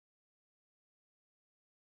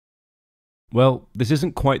Well, this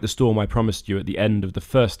isn't quite the storm I promised you at the end of the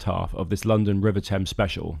first half of this London River Thames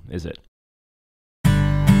special, is it?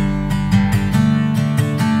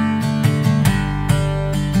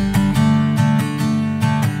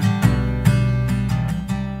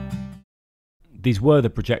 These were the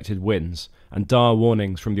projected winds and dire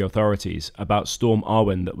warnings from the authorities about Storm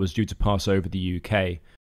Arwen that was due to pass over the UK.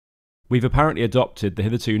 We've apparently adopted the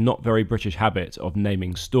hitherto not very British habit of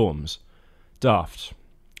naming storms. Daft.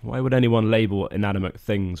 Why would anyone label inanimate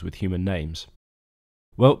things with human names?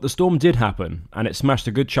 Well, the storm did happen, and it smashed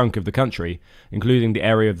a good chunk of the country, including the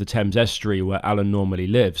area of the Thames estuary where Alan normally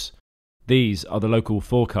lives. These are the local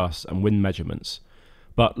forecasts and wind measurements.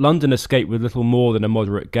 But London escaped with little more than a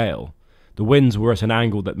moderate gale. The winds were at an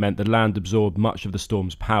angle that meant the land absorbed much of the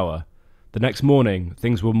storm's power. The next morning,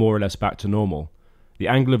 things were more or less back to normal. The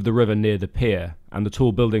angle of the river near the pier, and the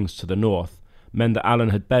tall buildings to the north, meant that Alan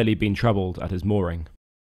had barely been troubled at his mooring.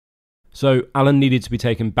 So Alan needed to be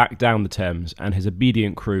taken back down the Thames, and his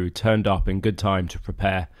obedient crew turned up in good time to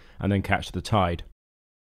prepare and then catch the tide.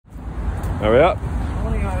 There we are.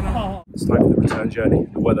 It's time for the return journey.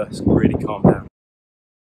 The weather's really calmed down.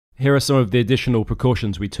 Here are some of the additional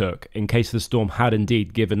precautions we took in case the storm had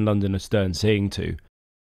indeed given London a stern seeing to.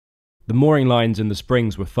 The mooring lines in the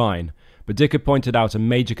springs were fine, but Dick had pointed out a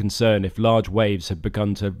major concern if large waves had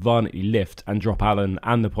begun to violently lift and drop Alan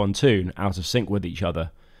and the pontoon out of sync with each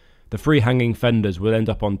other. The free hanging fenders would end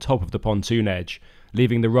up on top of the pontoon edge,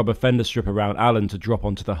 leaving the rubber fender strip around Alan to drop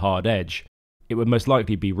onto the hard edge. It would most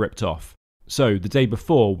likely be ripped off. So, the day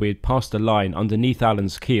before, we had passed a line underneath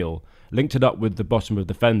Alan's keel, linked it up with the bottom of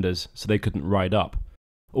the fenders so they couldn't ride up.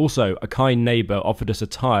 Also, a kind neighbour offered us a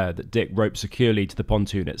tyre that Dick roped securely to the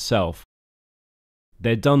pontoon itself.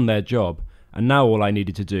 They'd done their job, and now all I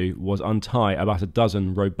needed to do was untie about a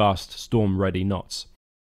dozen robust, storm-ready knots.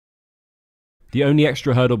 The only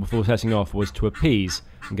extra hurdle before setting off was to appease,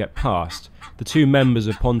 and get past, the two members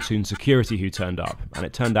of pontoon security who turned up, and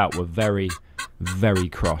it turned out were very, very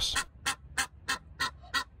cross.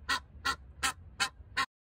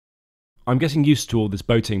 I'm getting used to all this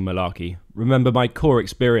boating malarkey. Remember my core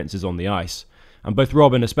experiences on the ice, and both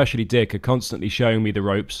Rob and especially Dick are constantly showing me the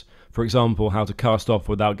ropes, for example how to cast off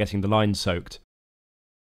without getting the line soaked.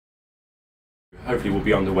 Hopefully we'll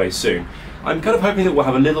be underway soon. I'm kind of hoping that we'll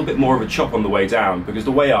have a little bit more of a chop on the way down, because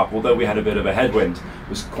the way up, although we had a bit of a headwind,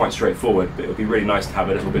 was quite straightforward, but it would be really nice to have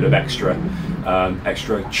a little bit of extra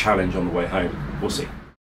challenge on the way home. We'll see.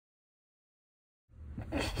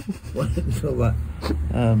 What did you feel that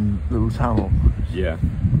little tunnel? Yeah.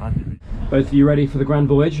 Both of you ready for the grand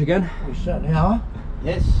voyage again? We certainly are.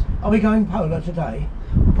 Yes. Are we going polar today?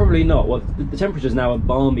 Probably not. Well, the temperature's now a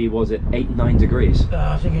balmy, was it, 8-9 degrees?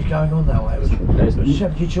 I think it's going on that way. It was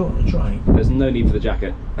 72 on the train. There's no need for the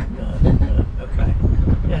jacket. No, okay.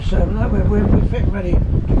 Yes, no, we're fit and ready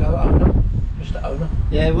to go, owner. Mr. Owner.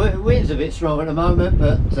 Yeah, wind's a bit strong at the moment,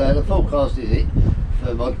 but the forecast is it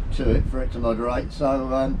for it to moderate.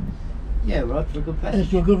 So yeah, we're up for a good passage. Let's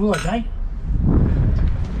do a good voyage, eh?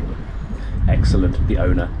 Excellent, the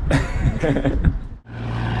owner.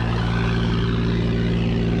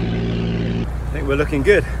 I think we're looking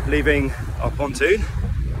good, leaving our pontoon.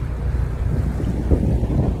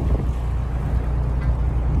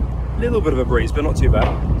 Little bit of a breeze, but not too bad.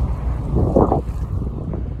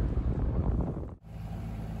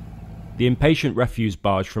 The impatient refuse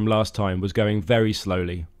barge from last time was going very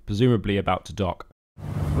slowly, presumably about to dock.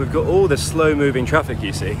 We've got all this slow-moving traffic,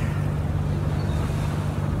 you see,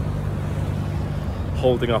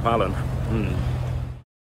 holding up Alan.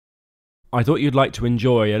 I thought you'd like to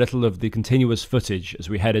enjoy a little of the continuous footage as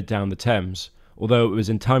we headed down the Thames, although it was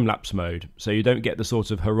in time-lapse mode, so you don't get the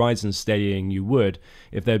sort of horizon steadying you would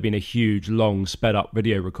if there had been a huge, long, sped-up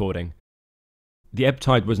video recording. The ebb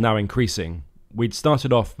tide was now increasing. We'd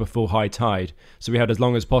started off before high tide, so we had as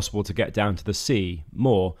long as possible to get down to the sea,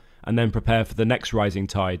 more, and then prepare for the next rising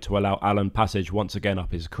tide to allow Alan passage once again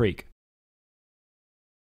up his creek.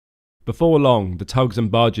 Before long, the tugs and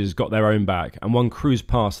barges got their own back, and one cruised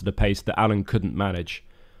past at a pace that Alan couldn't manage.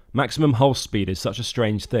 Maximum hull speed is such a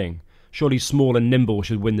strange thing. Surely small and nimble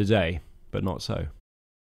should win the day, but not so.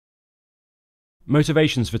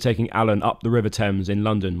 Motivations for taking Alan up the River Thames in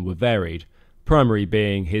London were varied, primary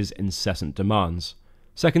being his incessant demands.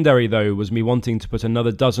 Secondary, though, was me wanting to put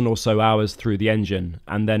another dozen or so hours through the engine,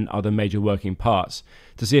 and then other major working parts,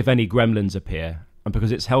 to see if any gremlins appear, and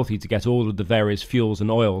because it's healthy to get all of the various fuels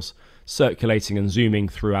and oils circulating and zooming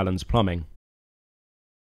through Alan's plumbing.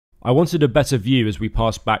 I wanted a better view as we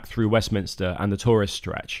passed back through Westminster and the tourist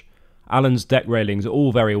stretch. Alan's deck railings are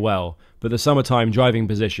all very well, but the summertime driving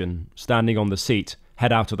position, standing on the seat,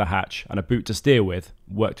 head out of the hatch, and a boot to steer with,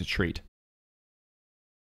 worked a treat.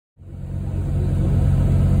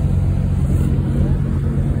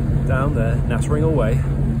 down there, nattering away.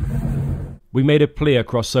 We made a plea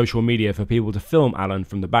across social media for people to film Alan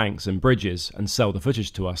from the banks and bridges and sell the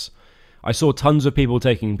footage to us. I saw tons of people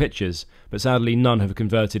taking pictures, but sadly none have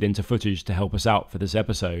converted into footage to help us out for this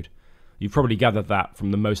episode. You've probably gathered that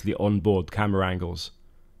from the mostly on-board camera angles.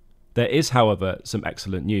 There is, however, some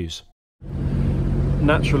excellent news.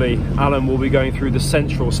 Naturally, Alan will be going through the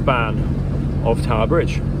central span of Tower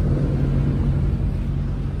Bridge.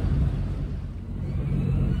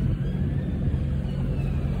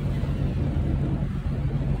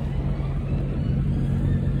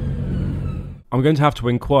 I'm going to have to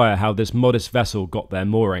inquire how this modest vessel got their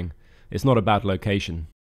mooring. It's not a bad location.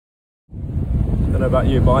 Don't know about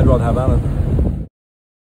you, but I'd rather have Alan.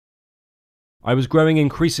 I was growing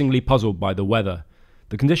increasingly puzzled by the weather.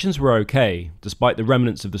 The conditions were okay, despite the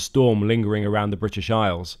remnants of the storm lingering around the British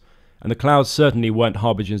Isles, and the clouds certainly weren't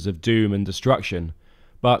harbingers of doom and destruction.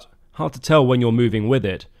 But, hard to tell when you're moving with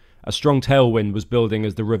it, a strong tailwind was building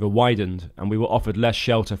as the river widened, and we were offered less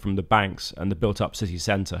shelter from the banks and the built-up city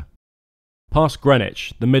centre. Past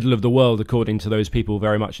Greenwich, the middle of the world according to those people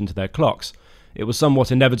very much into their clocks, it was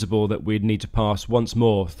somewhat inevitable that we'd need to pass once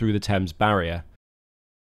more through the Thames barrier.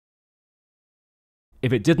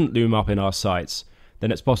 If it didn't loom up in our sights,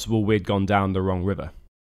 then it's possible we'd gone down the wrong river.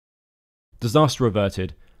 Disaster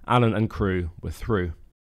averted, Alan and crew were through.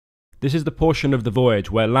 This is the portion of the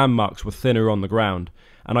voyage where landmarks were thinner on the ground,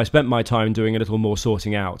 and I spent my time doing a little more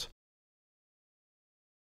sorting out.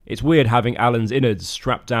 It's weird having Alan's innards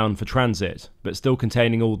strapped down for transit, but still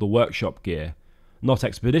containing all the workshop gear, not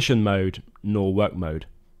expedition mode, nor work mode.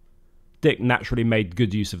 Dick naturally made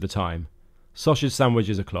good use of the time. Sausage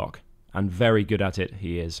sandwiches o'clock, and very good at it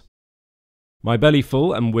he is. My belly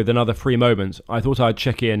full, and with another free moment, I thought I'd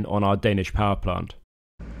check in on our Danish power plant.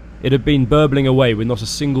 It had been burbling away with not a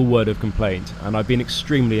single word of complaint, and I've been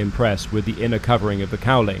extremely impressed with the inner covering of the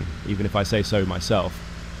cowling, even if I say so myself.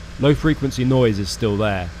 Low frequency noise is still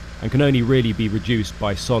there, and can only really be reduced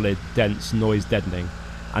by solid, dense noise deadening,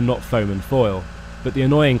 and not foam and foil, but the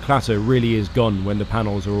annoying clatter really is gone when the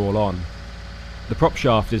panels are all on. The prop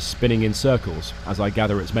shaft is spinning in circles, as I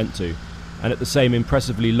gather it's meant to, and at the same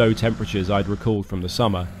impressively low temperatures I'd recalled from the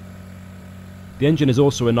summer. The engine is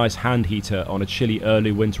also a nice hand heater on a chilly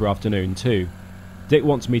early winter afternoon too. Dick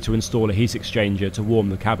wants me to install a heat exchanger to warm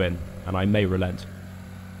the cabin, and I may relent.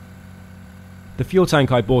 The fuel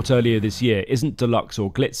tank I bought earlier this year isn't deluxe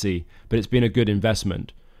or glitzy, but it's been a good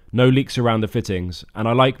investment. No leaks around the fittings, and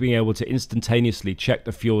I like being able to instantaneously check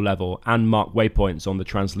the fuel level and mark waypoints on the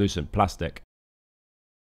translucent plastic.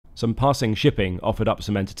 Some passing shipping offered up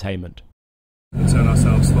some entertainment. We'll turn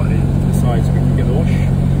ourselves slightly to the side so we can get the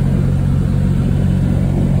wash.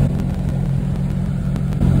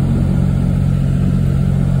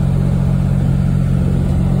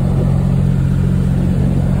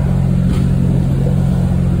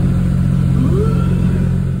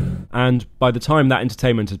 And by the time that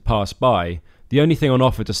entertainment had passed by, the only thing on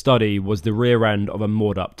offer to study was the rear end of a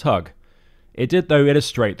moored-up tug. It did though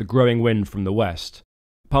illustrate the growing wind from the west.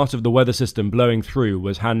 Part of the weather system blowing through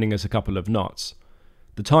was handing us a couple of knots.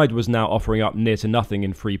 The tide was now offering up near to nothing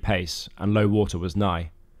in free pace, and low water was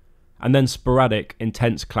nigh. And then sporadic,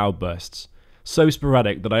 intense cloudbursts, so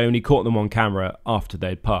sporadic that I only caught them on camera after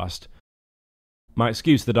they'd passed. My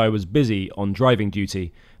excuse that I was busy on driving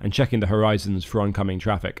duty and checking the horizons for oncoming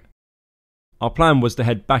traffic. Our plan was to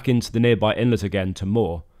head back into the nearby inlet again to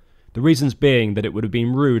moor, the reasons being that it would have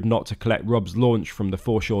been rude not to collect Rob's launch from the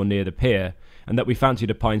foreshore near the pier, and that we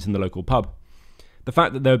fancied a pint in the local pub. The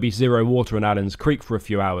fact that there would be zero water in Allen's Creek for a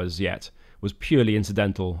few hours yet was purely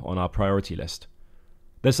incidental on our priority list.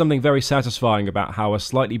 There's something very satisfying about how a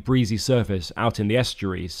slightly breezy surface out in the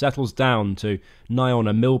estuary settles down to nigh on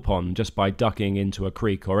a mill pond just by ducking into a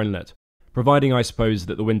creek or inlet, providing I suppose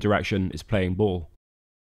that the wind direction is playing ball.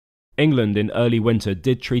 England in early winter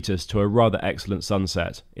did treat us to a rather excellent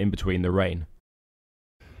sunset in between the rain.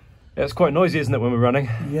 Yeah, it's quite noisy, isn't it, when we're running?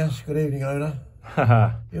 Yes, good evening, owner.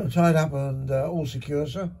 You're tied up and all secure,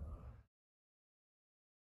 sir?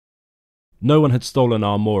 No one had stolen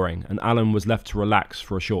our mooring, and Alan was left to relax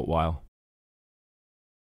for a short while.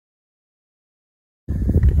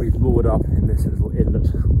 We've moored up in this little inlet,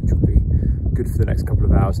 which will be good for the next couple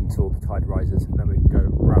of hours until the tide rises, and then we can go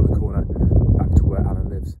around the corner back to where Alan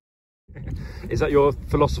lives. Is that your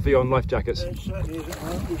philosophy on life jackets? It certainly is at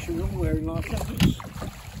home. We should all be wearing life jackets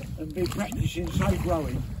and be practising safe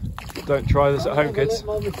rowing. Don't try this at home, kids.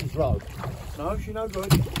 No, she's no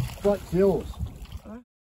good. But yours.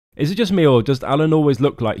 Is it just me, or does Alan always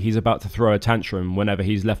look like he's about to throw a tantrum whenever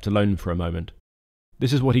he's left alone for a moment?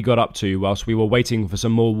 This is what he got up to whilst we were waiting for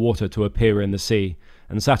some more water to appear in the sea,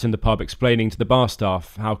 and sat in the pub explaining to the bar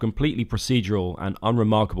staff how completely procedural and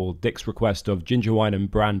unremarkable Dick's request of ginger wine and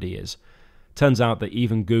brandy is. Turns out that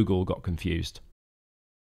even Google got confused.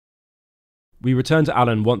 We returned to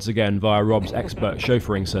Alan once again via Rob's expert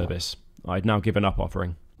chauffeuring service. I'd now given up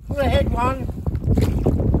offering. Pull ahead one.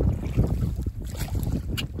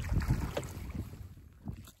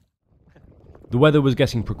 The weather was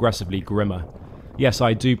getting progressively grimmer. Yes,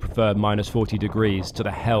 I do prefer minus 40 degrees to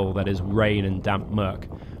the hell that is rain and damp murk,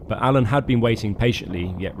 but Alan had been waiting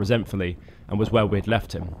patiently, yet resentfully, and was where we'd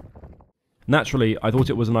left him. Naturally, I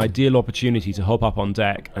thought it was an ideal opportunity to hop up on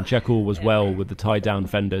deck and check all was well with the tie-down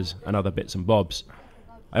fenders and other bits and bobs.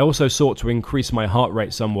 I also sought to increase my heart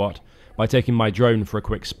rate somewhat by taking my drone for a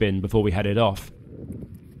quick spin before we headed off.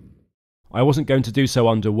 I wasn't going to do so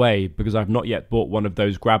underway because I've not yet bought one of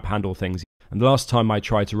those grab handle things, and the last time I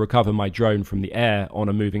tried to recover my drone from the air on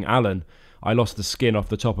a moving Alan, I lost the skin off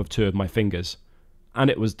the top of 2 of my fingers. And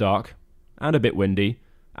it was dark, and a bit windy,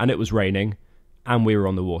 and it was raining, and we were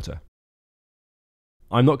on the water.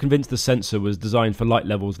 I'm not convinced the sensor was designed for light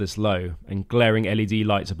levels this low, and glaring LED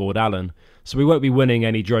lights aboard Alan, so we won't be winning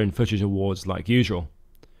any drone footage awards like usual.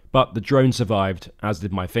 But the drone survived, as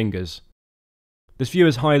did my fingers. This view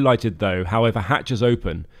is highlighted though, however hatches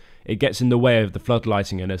open, it gets in the way of the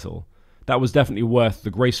floodlighting a little. That was definitely worth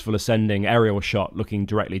the graceful ascending aerial shot looking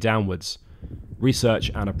directly downwards.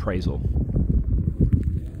 Research and appraisal.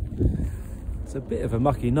 It's a bit of a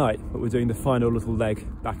mucky night, but we're doing the final little leg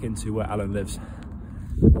back into where Alan lives.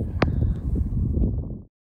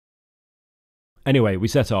 Anyway, we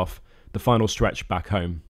set off, the final stretch back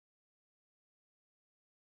home.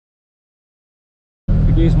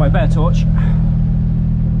 Could use my bear torch.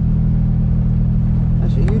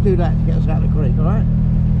 That's it, you do that to get us out of the creek, alright?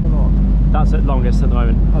 Come on. That's at longest at the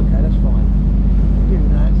moment. Okay, that's fine. Give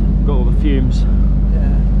him that. Got all the fumes.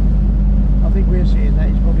 Yeah. I think we're seeing that,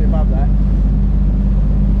 it's probably above that.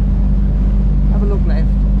 Have a look left.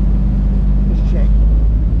 Just check.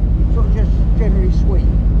 Sort of just generally sweep.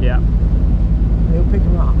 Yeah. He'll pick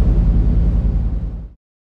them up.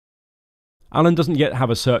 Alan doesn't yet have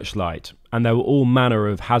a searchlight, and there were all manner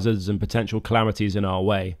of hazards and potential calamities in our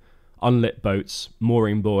way. Unlit boats,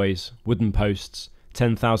 mooring buoys, wooden posts,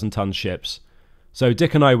 10,000-ton ships. So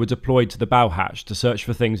Dick and I were deployed to the bow hatch to search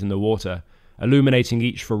for things in the water, illuminating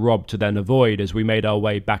each for Rob to then avoid as we made our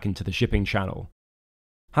way back into the shipping channel.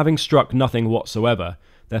 Having struck nothing whatsoever,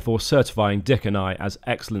 therefore certifying Dick and I as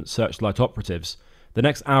excellent searchlight operatives, the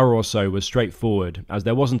next hour or so was straightforward, as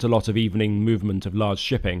there wasn't a lot of evening movement of large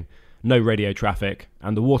shipping, no radio traffic,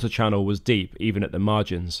 and the water channel was deep even at the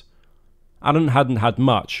margins. Alan hadn't had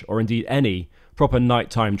much, or indeed any, proper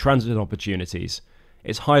nighttime transit opportunities.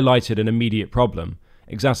 It's highlighted an immediate problem,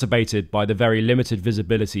 exacerbated by the very limited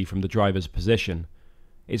visibility from the driver's position.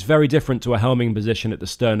 It's very different to a helming position at the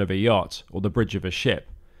stern of a yacht, or the bridge of a ship.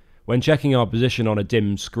 When checking our position on a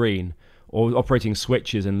dim screen, or operating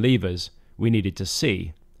switches and levers, we needed to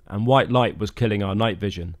see, and white light was killing our night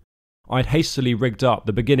vision. I'd hastily rigged up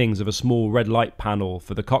the beginnings of a small red light panel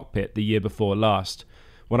for the cockpit the year before last,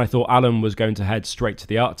 when I thought Alan was going to head straight to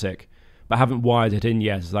the Arctic, but haven't wired it in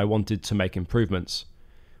yet as I wanted to make improvements.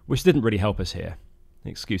 Which didn't really help us here.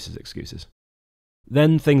 Excuses.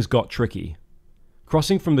 Then things got tricky.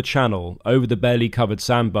 Crossing from the channel, over the barely covered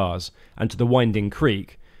sandbars, and to the winding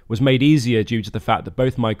creek, was made easier due to the fact that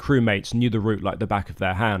both my crewmates knew the route like the back of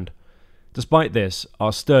their hand. Despite this,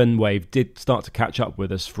 our stern wave did start to catch up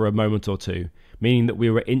with us for a moment or two, meaning that we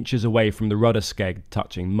were inches away from the rudder skeg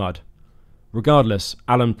touching mud. Regardless,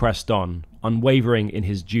 Alan pressed on, unwavering in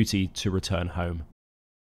his duty to return home.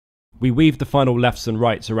 We weaved the final lefts and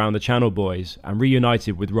rights around the channel buoys and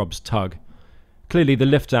reunited with Rob's tug. Clearly the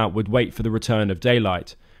lift-out would wait for the return of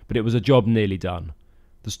daylight, but it was a job nearly done.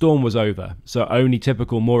 The storm was over, so only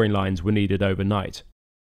typical mooring lines were needed overnight.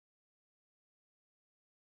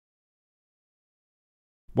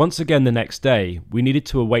 Once again the next day, we needed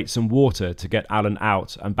to await some water to get Alan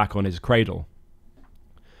out and back on his cradle.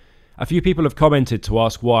 A few people have commented to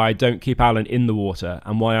ask why I don't keep Alan in the water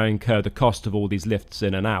and why I incur the cost of all these lifts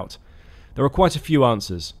in and out. There are quite a few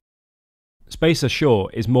answers. Space ashore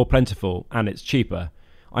is more plentiful and it's cheaper.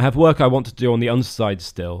 I have work I want to do on the underside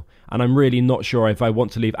still, and I'm really not sure if I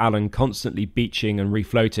want to leave Alan constantly beaching and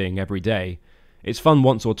refloating every day. It's fun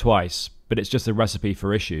once or twice, but it's just a recipe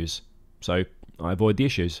for issues. So I avoid the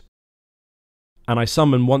issues. And I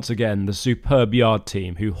summon once again the superb yard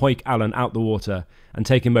team who hoik Alan out the water and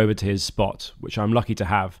take him over to his spot, which I'm lucky to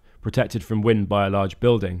have, protected from wind by a large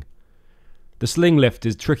building. The sling lift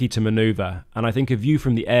is tricky to manoeuvre, and I think a view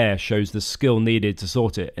from the air shows the skill needed to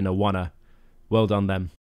sort it in a oneer. Well done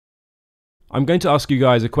them. I'm going to ask you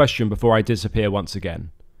guys a question before I disappear once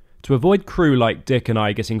again. To avoid crew like Dick and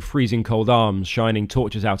I getting freezing cold arms shining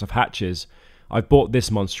torches out of hatches, I've bought this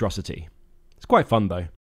monstrosity. It's quite fun though.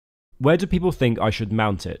 Where do people think I should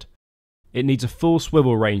mount it? It needs a full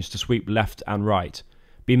swivel range to sweep left and right,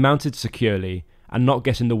 be mounted securely, and not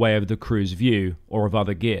get in the way of the crew's view or of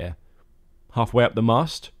other gear. Halfway up the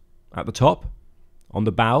mast? At the top? On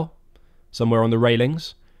the bow? Somewhere on the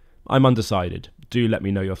railings? I'm undecided. Do let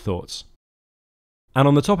me know your thoughts. And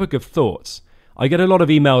on the topic of thoughts, I get a lot of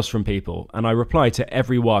emails from people, and I reply to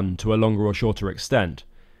every one to a longer or shorter extent.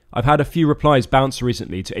 I've had a few replies bounce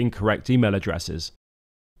recently to incorrect email addresses.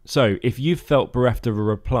 So, if you've felt bereft of a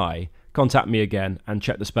reply, contact me again and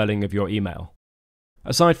check the spelling of your email.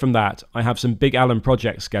 Aside from that, I have some Big Allen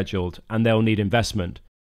projects scheduled, and they'll need investment.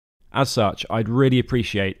 As such, I'd really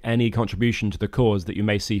appreciate any contribution to the cause that you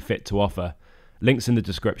may see fit to offer. Links in the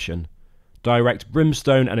description. Direct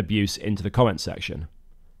brimstone and abuse into the comments section.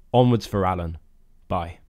 Onwards for Allen.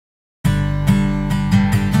 Bye.